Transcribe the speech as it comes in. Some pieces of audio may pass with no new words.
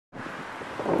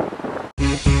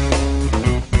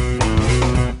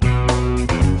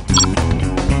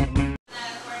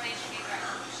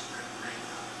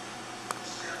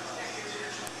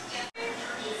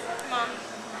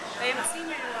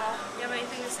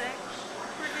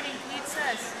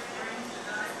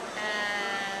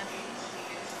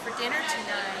dinner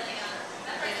tonight.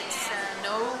 It's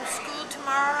no school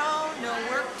tomorrow, no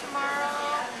work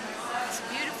tomorrow. It's a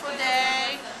beautiful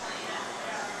day.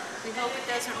 We hope it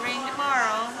doesn't rain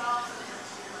tomorrow.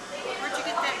 Where'd you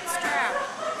get that strap?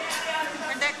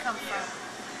 Where'd that come from?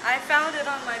 I found it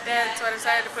on my bed, so I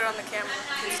decided to put it on the camera.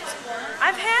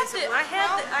 I've had it.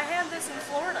 I had this in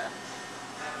Florida.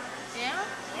 Yeah?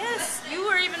 Yes, you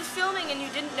were even filming and you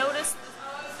didn't notice.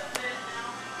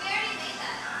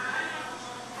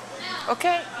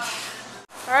 Okay.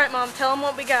 All right, Mom, tell them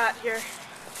what we got here.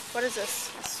 What is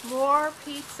this? S'more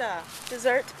pizza.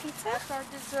 Dessert pizza? That's our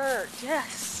dessert.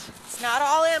 Yes. It's not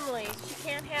all Emily's. She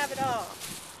can't have it all.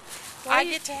 I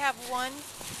get to have one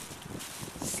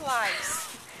slice.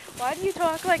 Why do you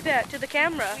talk like that to the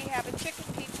camera? We have a chicken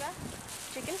pizza.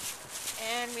 Chicken?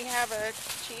 And we have a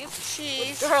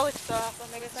cheese. With garlic sauce.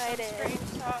 I'm excited. Some cream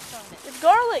sauce on it. It's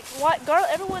garlic. What?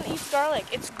 Everyone eats garlic.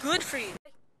 It's good for you.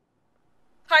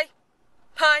 Hi.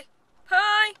 Hi.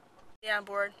 Hi. Yeah, I'm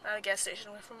bored. I'm at a gas station.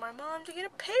 I went from my mom to get a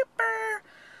paper.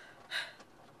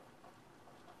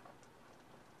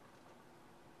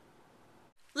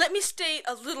 Let me state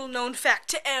a little known fact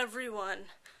to everyone.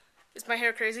 Is my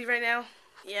hair crazy right now?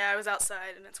 Yeah, I was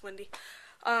outside and it's windy.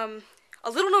 A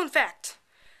little known fact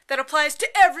that applies to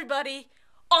everybody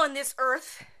on this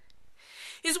earth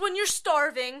is when you're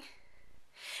starving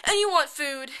and you want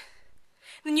food,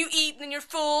 then you eat and then you're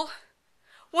full.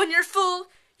 When you're full,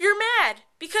 you're mad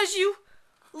because you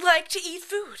like to eat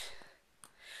food.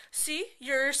 See,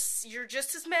 you're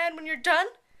just as mad when you're done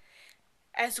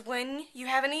as when you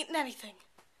haven't eaten anything.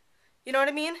 You know what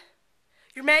I mean?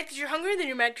 You're mad because you're hungry, then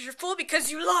you're mad because you're full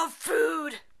because you love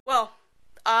food. Well,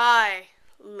 I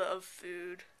love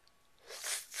food.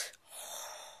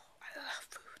 I love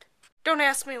food. Don't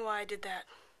ask me why I did that.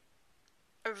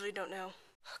 I really don't know.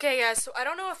 Okay, guys, so I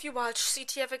don't know if you watched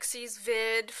CTFXC's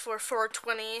vid for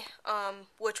 420,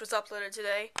 which was uploaded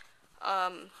today.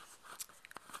 Hang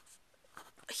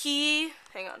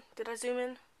on, did I zoom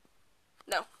in?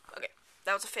 No, okay,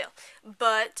 that was a fail.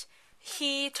 But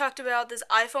he talked about this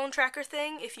iPhone tracker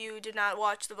thing. If you did not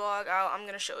watch the vlog, I'm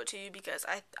going to show it to you because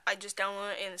I just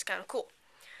downloaded it and it's kind of cool.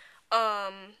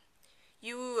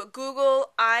 You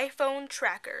Google iPhone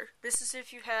tracker. This is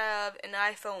if you have an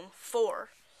iPhone 4.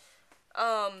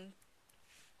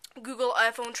 Google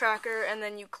iPhone tracker and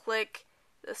then you click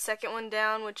the second one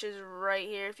down, which is right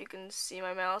here if you can see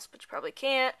my mouse, but you probably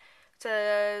can't. It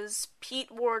says Pete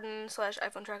Warden /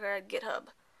 iPhone tracker at GitHub.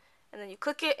 And then you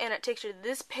click it, and it takes you to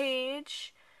this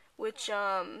page, which,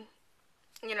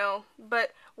 you know,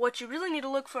 but what you really need to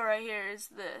look for right here is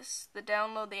this, the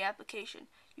download the application.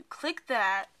 You click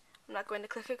that. I'm not going to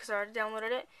click it because I already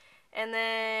downloaded it. And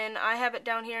then I have it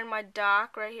down here in my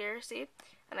dock right here, see?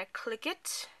 And I click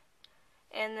it,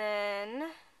 and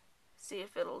then see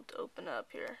if it'll open up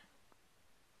here.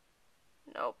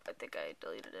 Nope, I think I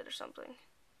deleted it or something.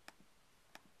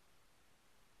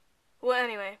 Well,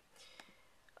 anyway.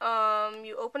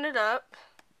 You open it up,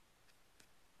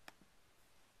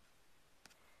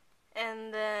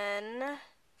 and then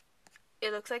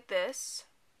it looks like this.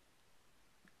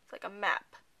 It's like a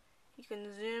map. You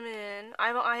can zoom in.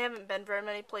 I haven't been very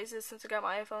many places since I got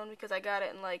my iPhone because I got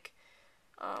it in like,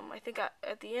 I think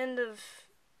at the end of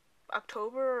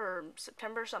October or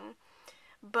September or something.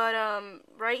 But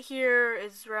right here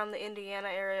is around the Indiana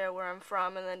area where I'm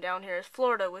from, and then down here is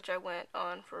Florida, which I went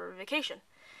on for vacation.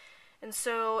 And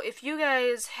so, if you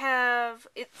guys have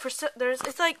it, there's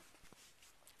like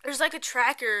a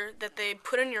tracker that they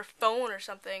put in your phone or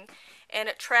something, and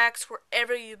it tracks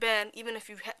wherever you've been, even if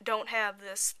you don't have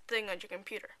this thing on your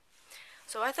computer.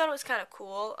 So I thought it was kind of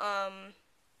cool.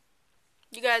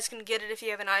 You guys can get it if you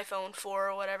have an iPhone 4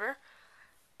 or whatever.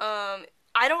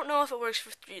 I don't know if it works for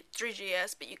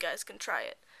 3GS, but you guys can try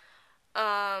it.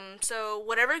 So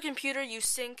whatever computer you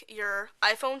sync your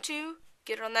iPhone to,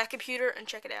 get it on that computer and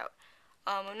check it out.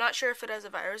 I'm not sure if it has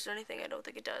a virus or anything. I don't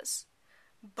think it does.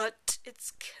 But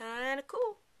it's kind of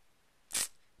cool.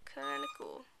 Kind of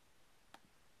cool.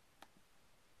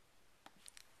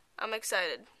 I'm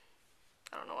excited.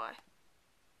 I don't know why.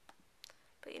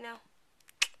 But you know,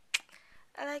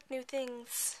 I like new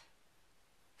things.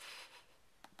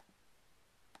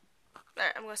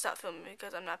 Alright, I'm going to stop filming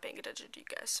because I'm not paying attention to you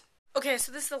guys. Okay,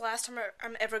 so this is the last time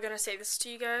I'm ever going to say this to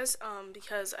you guys,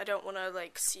 because I don't want to,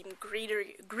 like, seem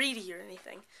greedy or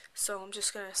anything. So I'm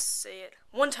just going to say it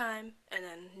one time and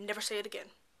then never say it again.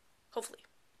 Hopefully,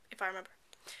 if I remember.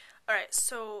 Alright,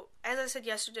 so as I said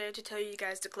yesterday to tell you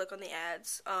guys to click on the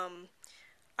ads, I'm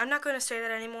not going to say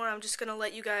that anymore. I'm just going to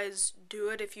let you guys do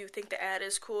it if you think the ad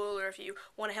is cool or if you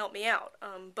want to help me out.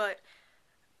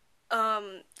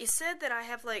 It said that I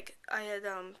had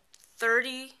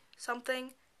 30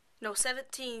 something. No,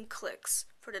 17 clicks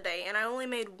for today, and I only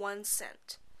made 1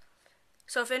 cent.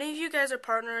 So if any of you guys are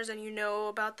partners and you know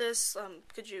about this,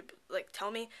 could you like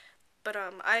tell me? But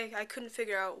I couldn't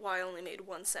figure out why I only made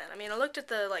 1 cent. I mean, I looked at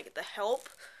the help,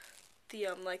 the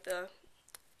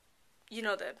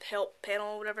the help panel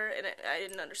or whatever, and I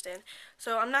didn't understand.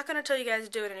 So I'm not gonna tell you guys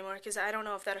to do it anymore because I don't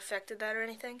know if that affected that or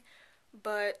anything.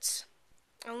 But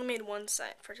I only made 1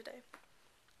 cent for today.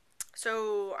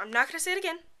 So I'm not gonna say it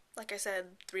again, like I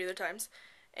said 3 other times,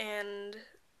 and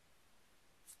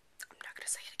I'm not gonna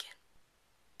say it again.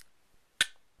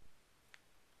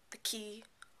 The key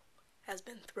has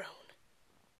been thrown.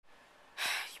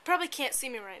 You probably can't see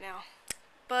me right now,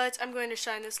 but I'm going to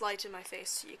shine this light in my face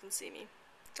so you can see me.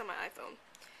 It's on my iPhone.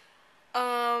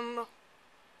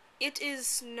 It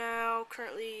is now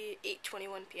currently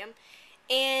 8:21 p.m.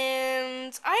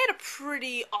 and I had a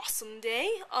pretty awesome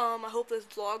day. I hope this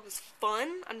vlog was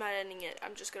fun. I'm not ending it.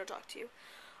 I'm just gonna talk to you.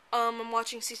 I'm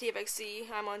watching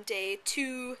CTFXC. I'm on day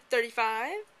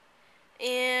 235,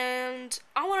 and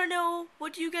I want to know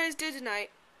what you guys did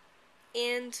tonight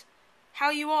and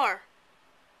how you are.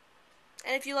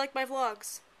 And if you like my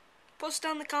vlogs, post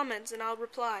down in the comments and I'll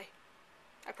reply.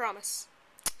 I promise.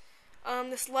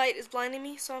 This light is blinding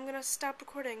me, so I'm gonna stop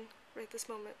recording right this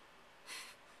moment.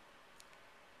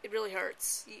 It really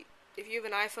hurts. If you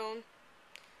have an iPhone,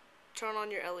 turn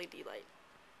on your LED light.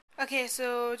 Okay,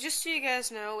 so just so you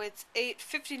guys know, it's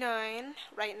 8:59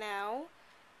 right now,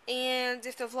 and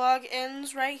if the vlog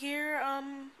ends right here,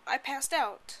 I passed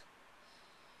out.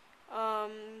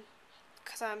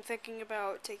 Because I'm thinking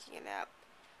about taking a nap.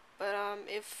 But,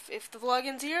 if the vlog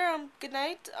ends here, good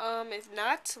night. If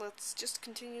not, let's just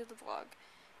continue the vlog.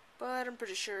 But I'm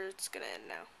pretty sure it's gonna end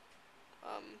now.